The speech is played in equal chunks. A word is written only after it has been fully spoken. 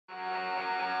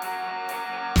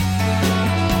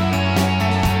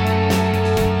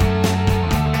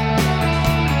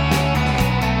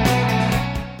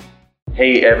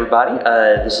Hey everybody,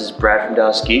 this is Brad from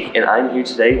Dallas Geek, and I'm here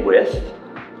today with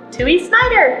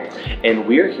Snider. And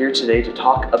we're here today to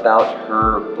talk about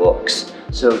her books.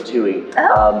 So Tui,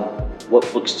 what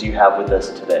books do you have with us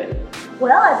today?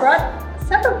 Well, I brought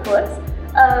several books.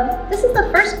 This is the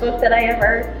first book that I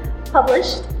ever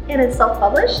published, and it's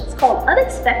self-published. It's called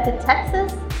Unexpected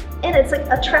Texas, and it's like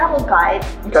a travel guide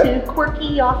to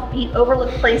quirky, offbeat,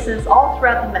 overlooked places all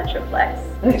throughout the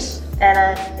Metroplex. Nice.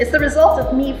 And it's the result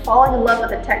of me falling in love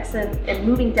with a Texan and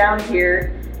moving down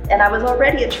here. And I was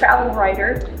already a travel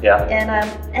writer. Yeah.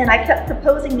 And I kept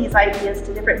proposing these ideas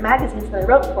to different magazines that I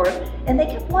wrote for, and they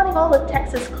kept wanting all the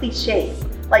Texas cliches.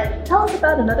 Like, tell us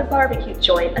about another barbecue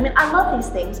joint. I mean, I love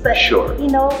these things, but you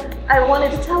know, I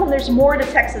wanted to tell them there's more to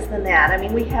Texas than that. I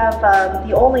mean, we have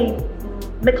the only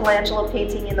Michelangelo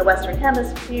painting in the Western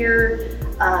Hemisphere.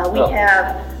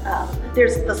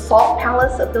 There's the Salt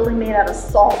Palace, a building made out of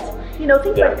salt. You know,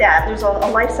 things like that. There's a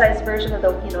life-size version of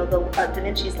the Da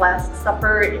Vinci's Last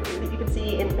Supper that you can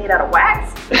see made out of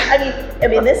wax. I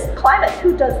mean, this climate,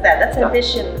 who does that? That's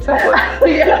ambition.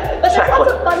 Exactly. But there's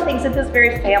lots of fun things. It's this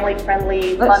very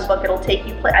family-friendly, fun book. It'll take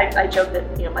you. I joke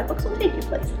that my books will take you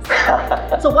places.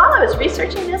 So while I was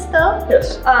researching this, though,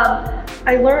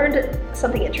 I learned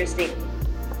something interesting.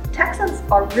 Texans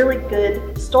are really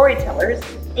good storytellers,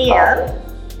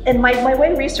 and my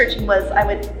way of researching was I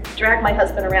would drag my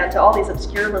husband around to all these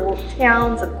obscure little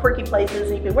towns and quirky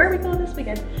places. And he'd be, where are we going this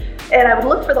weekend? And I would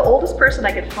look for the oldest person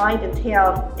I could find in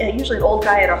town, usually an old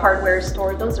guy at a hardware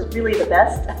store. Those are really the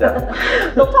best.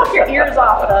 They'll talk your ears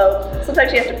off, though.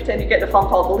 Sometimes you have to pretend you're getting a phone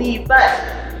call to leave. But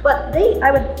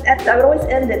I would always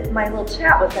end my little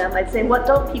chat with them. I'd say, what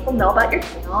don't people know about your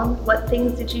town? What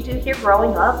things did you do here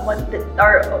growing up? What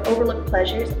are overlooked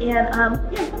pleasures? And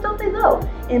what don't they know?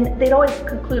 And they'd always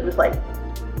conclude with like,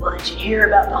 well, did you hear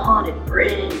about the haunted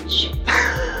bridge?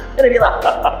 And it'd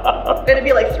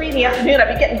be like 3 in the afternoon.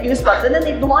 I'd be getting goosebumps, and then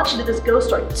they'd launch into this ghost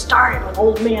story. It started when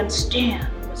old man Stan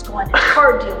was going. His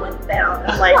car deal went down.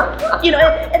 I'm like,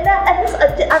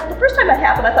 the first time that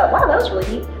happened, I thought, wow, that was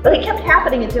really neat. But it kept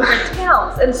happening in different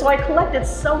towns, and so I collected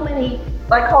so many.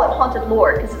 I call it haunted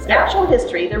lore because it's actual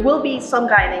history. There will be some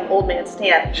guy named Old Man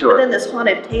Stan, but then this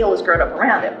haunted tale has grown up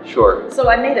around him. So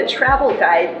I made a travel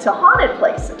guide to haunted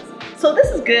places. So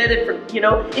this is good if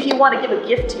you want to give a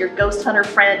gift to your ghost hunter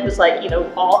friend who's like,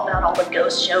 all about all the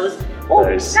ghost shows. Well,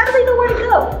 how do they know where to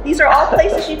go? These are all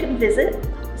places you can visit.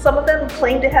 Some of them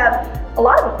a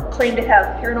lot of them claim to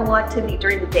have paranormal activity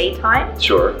during the daytime.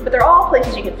 But they're all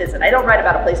places you can visit. I don't write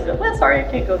about a place and go, well, sorry, I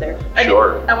can't go there. I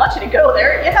want you to go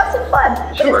there and have some fun.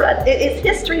 But it's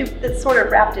history that's sort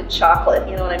of wrapped in chocolate,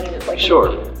 you know what I mean? It's like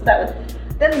so that was.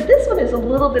 Then this one is a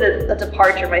little bit of a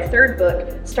departure. My third book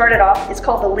started off, it's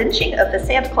called The Lynching of the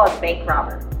Santa Claus Bank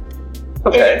Robber.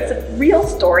 It's a real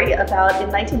story about, in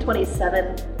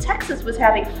 1927, Texas was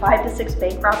having 5 to 6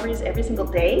 bank robberies every single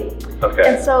day.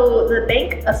 And so the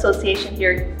bank association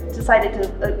here decided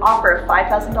to offer a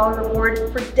 $5,000 reward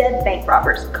for dead bank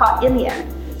robbers caught in the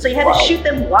act. So you had to shoot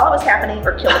them while it was happening,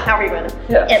 or kill them, however you're going to,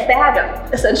 and bag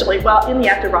them, essentially, while in the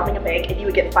act of robbing a bank, and you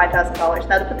would get $5,000.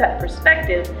 Now, to put that in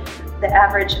perspective, the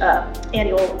average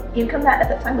annual income at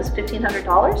the time was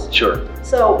 $1,500.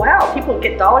 So, wow, people would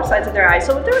get dollar signs in their eyes.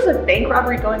 So if there was a bank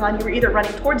robbery going on, you were either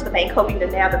running towards the bank, hoping to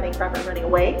nab a bank robber and running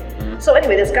away. So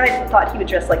anyway, this guy thought he would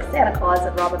dress like Santa Claus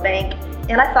and rob a bank.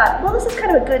 And I thought, well, this is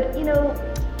kind of a good,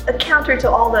 a counter to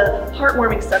all the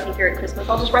heartwarming stuff you hear at Christmas.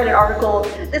 I'll just write an article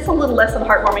that's a little less than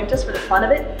heartwarming just for the fun of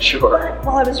it. But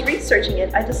while I was researching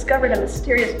it, I discovered a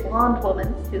mysterious blonde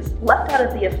woman who's left out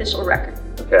of the official record.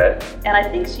 And I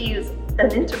think she's an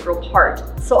integral part.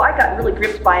 So I got really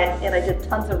gripped by it, and I did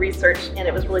tons of research, and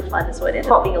it was really fun. So it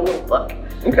ended up being a little book.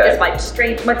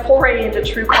 It's my foray into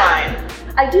true crime.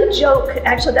 I do joke,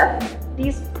 actually,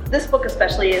 this book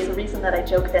especially is the reason that I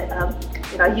joke that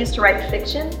I used to write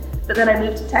fiction, but then I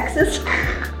moved to Texas.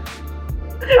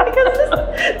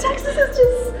 Because Texas is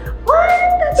just, what?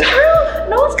 That's true?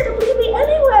 No one's gonna believe me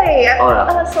anyway.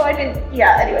 So I didn't,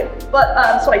 anyway.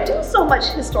 But, so I do so much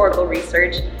historical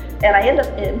research, and I end up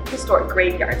in historic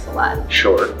graveyards a lot.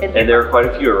 And there are quite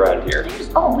a few around here.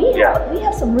 We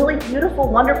have some really beautiful,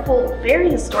 wonderful,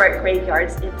 very historic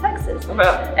graveyards in Texas.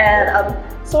 And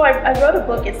so I wrote a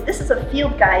book. This is a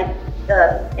field guide,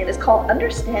 and it's called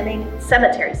Understanding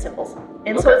Cemetery Symbols.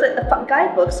 And so it's a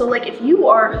guidebook. So like if you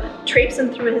are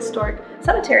traipsing through a historic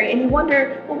cemetery and you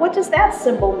wonder, well, what does that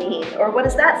symbol mean? Or what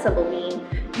does that symbol mean?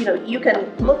 You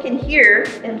can look in here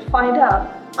and find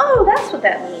out, oh, that's what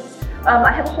that means.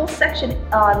 I have a whole section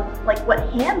on like what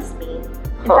hands mean.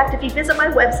 In fact, if you visit my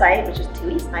website, which is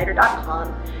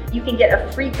tuisnider.com, you can get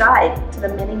a free guide to the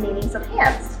many meanings of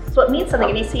hands. So it means something.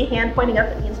 If you see a hand pointing up,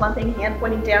 it means one thing. Hand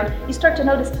pointing down, you start to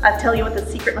notice. I tell you what the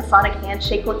secret Masonic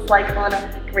handshake looks like on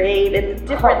a grave, and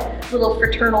different little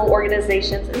fraternal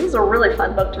organizations. It was a really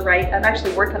fun book to write. I'm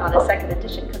actually working on a second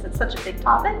edition because it's such a big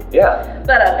topic. Yeah.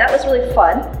 But that was really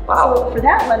fun. Wow. So for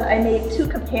that one, I made 2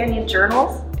 companion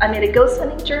journals. I made a ghost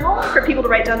hunting journal for people to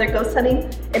write down their ghost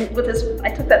hunting. And with this, I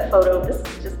took that photo.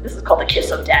 This is called the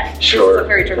Kiss of Death. Sure. This is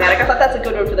very dramatic. I thought that's a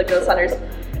good one for the ghost hunters.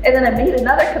 And then I made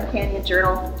another companion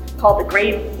journal called the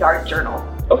Graveyard Journal.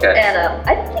 Okay. And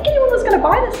I didn't think anyone was going to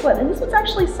buy this one, and this one's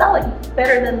actually selling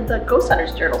better than the Ghost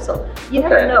Hunters Journal, so you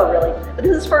never know, really. But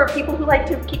this is for people who like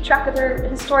to keep track of their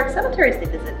historic cemeteries they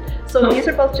visit. So these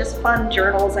are both just fun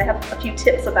journals. I have a few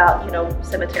tips about,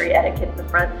 cemetery etiquette in the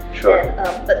front. Sure.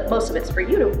 And, but most of it's for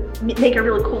you to make a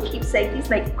really cool keepsake. These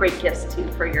make great gifts, too,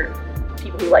 for your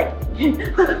people who like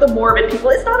the morbid people.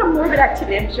 It's not a morbid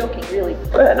activity, I'm joking, really.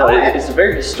 Yeah, no, it's a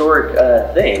very historic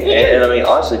thing. And I mean,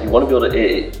 honestly, if you want to be able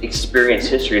to experience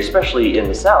history, especially in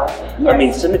the South, yes. I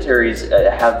mean, cemeteries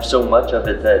have so much of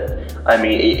it that, I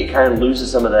mean, it kind of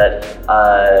loses some of that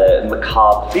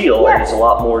macabre feel, yes. and it's a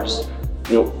lot more just,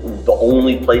 the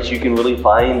only place you can really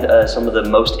find some of the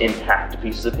most intact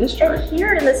pieces of history. And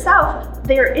here in the South,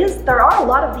 there are a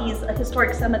lot of these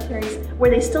historic cemeteries where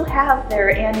they still have their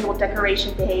annual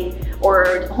decoration day,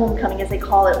 or homecoming as they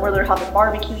call it, where they're having a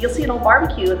barbecue. You'll see an old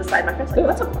barbecue on the side. My friend's like,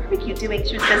 what's a barbecue doing?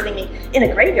 She was visiting me in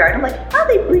a graveyard. I'm like,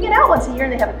 they bring it out once a year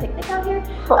and they have a picnic out here.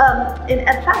 And in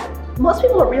fact, most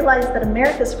people don't realize that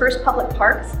America's first public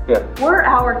parks were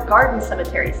our garden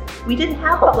cemeteries. We didn't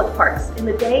have public parks. In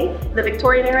the day, the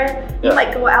Victorian era, you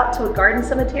might go out to a garden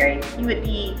cemetery, you would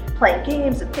be playing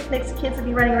games and picnics, kids would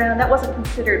be running around. That wasn't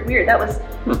considered weird. That was,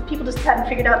 people just hadn't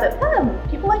figured out that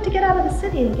people like to get out of the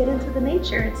city and get into the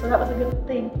nature, and so that was a good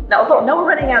thing. Now, we're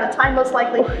running out of time most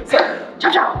likely, so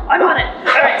ciao, I'm on it.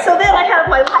 All right, so then I have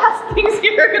my last things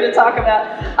here we're going to talk about.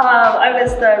 I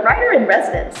was the writer in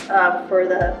residence for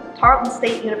the Tarleton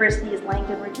State University's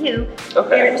Langdon Review,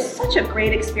 and it was such a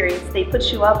great experience. They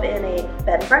put you up in a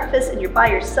bed and breakfast, and you're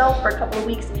by yourself for a couple of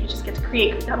weeks, and you just get to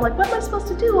create. I'm like, what am I supposed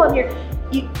to do on your?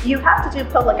 You have to do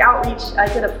public outreach. I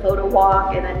did a photo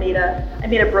walk, and I made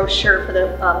a brochure for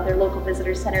their local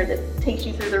visitor center that takes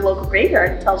you through their local graveyard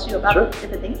and tells you about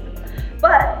different things.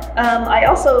 But I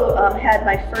also had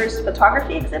my first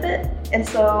photography exhibit, and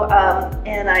so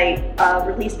and I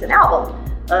released an album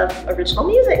of original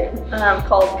music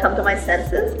called "Come to My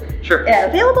Senses." Sure.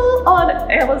 Available on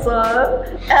Amazon.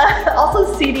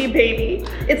 Also CD Baby.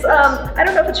 It's I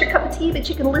don't know if it's your cup of tea, but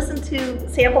you can listen to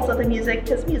samples of the music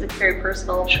because music's very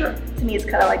personal. Sure. To me, it's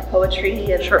kind of like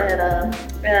poetry,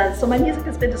 and so my music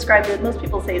has been described as, most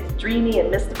people say it's dreamy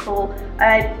and mystical.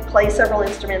 I play several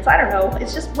instruments. I don't know.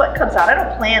 It's just what comes out. I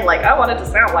don't plan like I want it to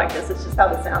sound like this. It's just how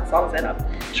the songs end up.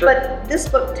 Sure. But this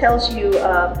book tells you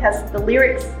has the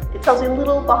lyrics. It tells you a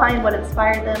little behind what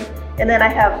inspired them, and then I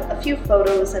have a few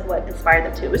photos and what inspired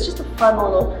them too. It was just a fun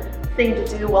little thing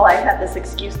to do while I had this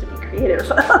excuse to be creative.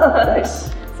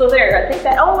 Nice. So there, I think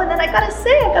that. Oh, and then I gotta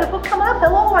say, I've got a book coming up.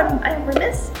 Hello, I'm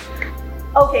remiss.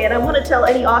 Okay, and I want to tell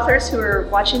any authors who are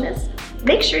watching this,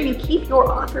 make sure you keep your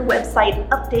author website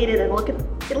updated and look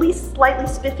at least slightly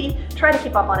spiffy. Try to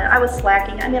keep up on it. I was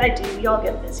slacking. I mean, I do. We all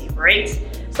get busy, right?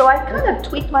 So I kind of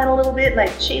tweaked mine a little bit, and I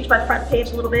changed my front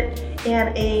page a little bit.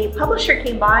 And a publisher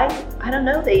came by. I don't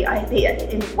know. They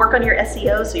work on your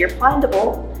SEO, so you're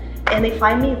findable. And they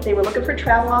find me. They were looking for a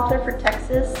travel author for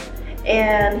Texas.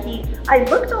 And I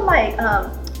looked on my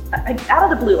out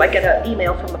of the blue, I get an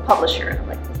email from the publisher, and I'm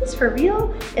like, is this for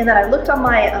real? And then I looked on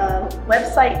my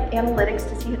website analytics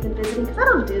to see who'd been visiting, because I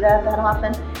don't do that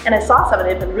often, and I saw someone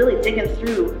had been really digging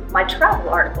through my travel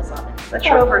articles on it. So I've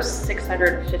got over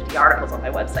 650 articles on my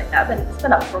website now. It's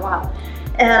been up for a while.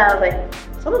 And I was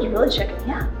like, someone's really checking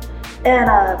me out.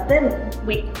 And then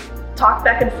we talked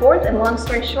back and forth, and long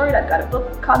story short, I've got a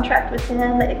book contract with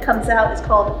him. It comes out, it's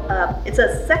called, it's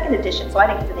a second edition, so I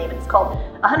didn't get to name it. It's called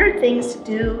 100 Things to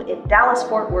Do in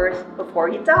Dallas-Fort Worth Before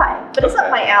You Die. But it's up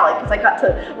my alley, because I got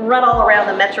to run all around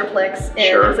the Metroplex, and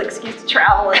it was an excuse to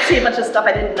travel and see a bunch of stuff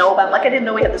I didn't know about. Like, I didn't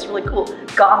know we had this really cool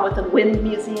Gone with the Wind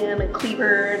Museum in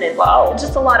Cleburne, and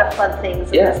just a lot of fun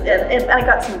things. Yeah. And I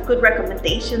got some good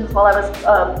recommendations while I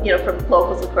was, from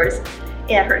locals, of course.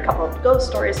 And I heard a couple of ghost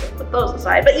stories, put those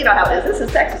aside. But you know how it is. This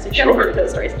is Texas. You've never heard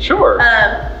ghost stories. Sure.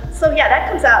 So yeah, that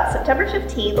comes out September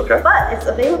 15th. Okay. But it's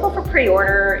available for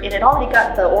pre-order, and it already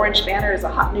got the orange banner as a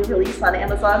hot new release on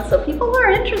Amazon. So people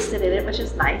are interested in it, which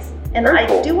is nice. And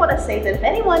I do want to say that if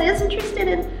anyone is interested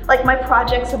in like my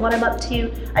projects and what I'm up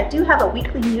to, I do have a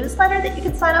weekly newsletter that you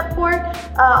can sign up for.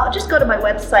 Just go to my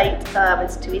website.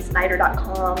 It's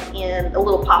Snider.com, and a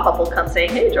little pop-up will come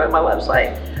saying, "Hey, join my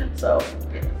website." So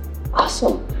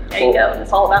Awesome. There you go.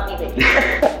 It's all about me, baby.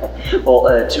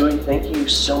 Well, Tui, thank you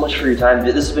so much for your time.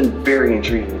 This has been very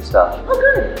intriguing stuff. Oh,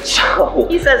 good. So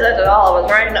he says that to all of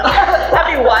us, right? No.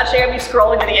 I'll be watching, I'll be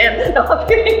scrolling to the end. No, I'm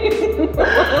kidding.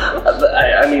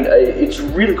 I mean, it's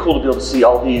really cool to be able to see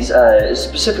all these,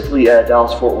 specifically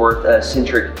Dallas-Fort Worth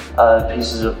centric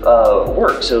pieces of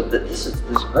work. So this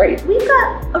is great. We've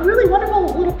got a really wonderful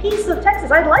little piece of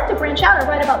Texas. I'd like to branch out and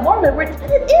write about more of it, but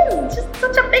it is just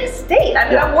such a big state. I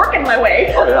mean, I'm working my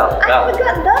way. Oh, yeah. I haven't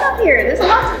gotten done up here. There's a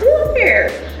lot to do up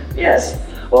here. Yes.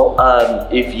 Well,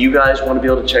 if you guys want to be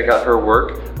able to check out her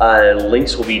work,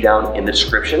 links will be down in the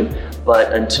description.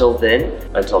 But until then,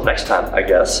 until next time, I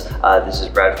guess, this is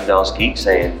Brad from Dallas Geek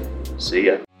saying, see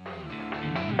ya.